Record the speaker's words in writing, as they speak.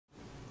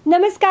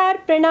नमस्कार,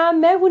 प्रणाम।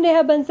 मैं हूं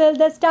Neha Bansal.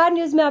 The star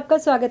news में आपका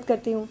स्वागत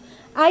करती हूं।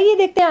 आइए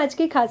देखते हैं आज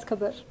की खास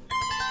खबर।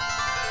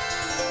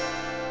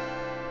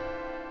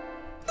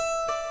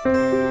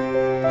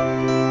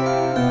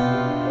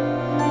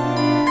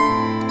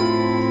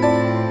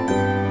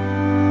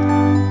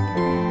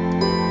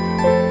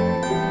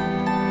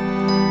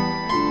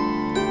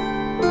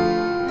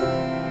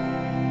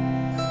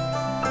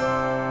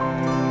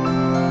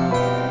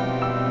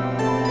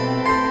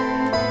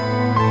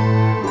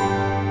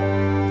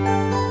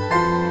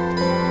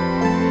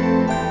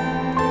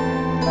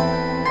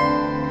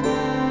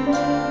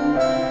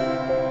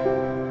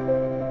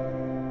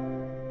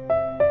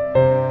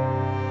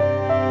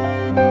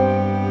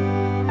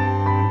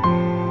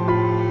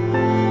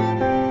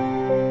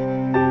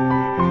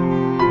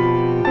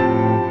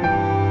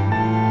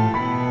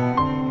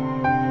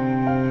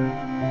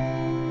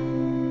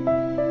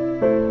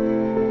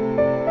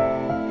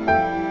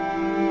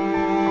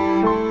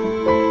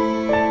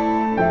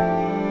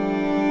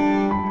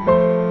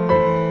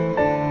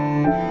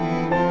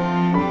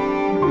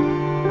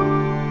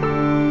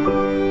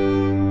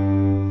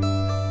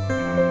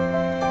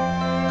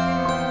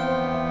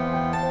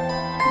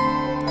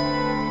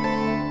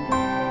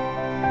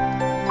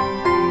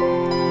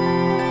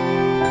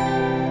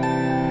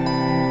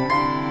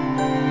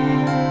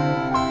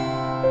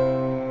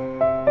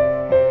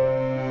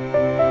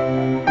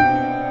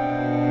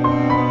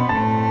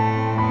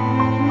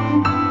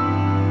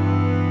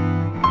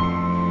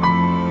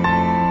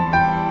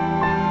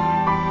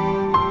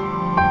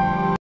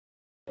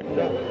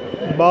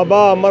 बाबा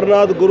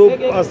अमरनाथ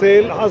ग्रुप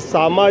असेल हा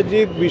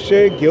सामाजिक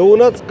विषय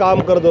घेऊनच काम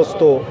करत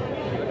असतो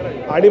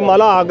आणि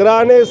मला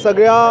आग्रहाने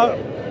सगळ्या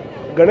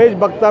गणेश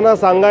भक्तांना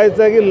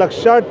सांगायचं आहे की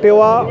लक्षात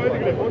ठेवा,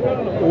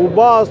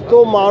 उभा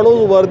असतो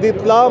माणूस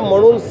वर्दीतला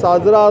म्हणून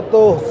साजरा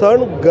तो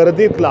सण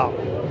गर्दीतला।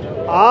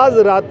 आज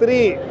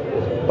रात्री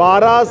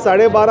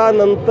 12-12:30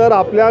 नंतर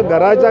आपल्या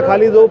घराच्या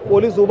खाली जो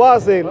पोलीस उभा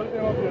असेल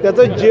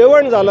त्याचं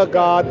जेवण झालं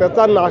का,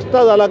 त्याचा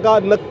नाश्ता झाला का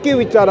नक्की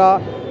विचारा।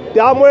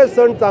 त्यामुळे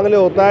सण चांगले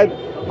होत आहेत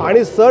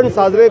आणि सण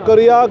साजरे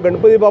करूया,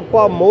 गणपती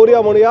बाप्पा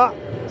मोरया म्हणूया,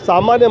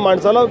 सामान्य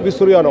माणसाला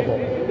विसरूया नको।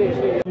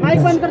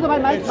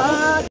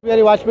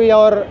 वाजपेयी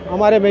और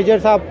हमारे मेजर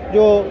साहब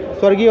जो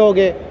स्वर्गीय हो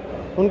गए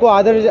उनको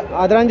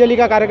आदरांजलि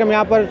का कार्यक्रम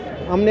यहाँ पर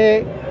हमने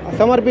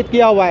समर्पित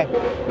किया हुआ है।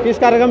 इस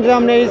कार्यक्रम से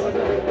हमने इस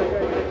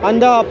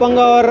अंध अपंग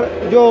और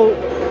जो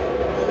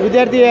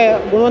विद्यार्थी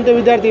है गुणवंत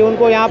विद्यार्थी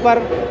उनको यहाँ पर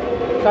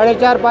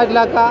 4.5-5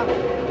 लाख का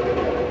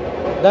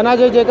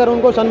धनाजय देकर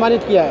उनको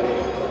सम्मानित किया है।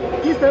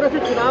 किस तरह से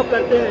चुनाव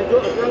करते हैं जो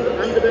अपंग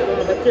अंध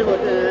बच्चे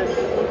होते हैं,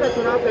 उनका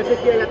चुनाव कैसे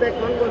किया जाता है,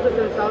 कौन कौन से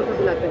संस्थाओं से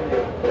बुलाते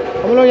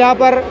हैं? हम लोग यहाँ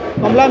पर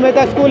कमला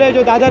मेहता स्कूल है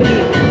जो दादर की,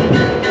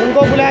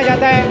 उनको बुलाया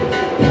जाता है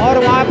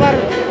और वहाँ पर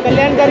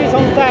कल्याणकारी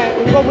संस्था है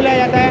उनको बुलाया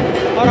जाता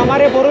है और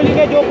हमारे बोरोली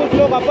के जो कुछ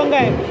लोग अपंग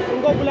हैं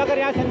उनको बुलाकर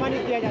यहाँ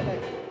सम्मानित किया जाता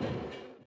है।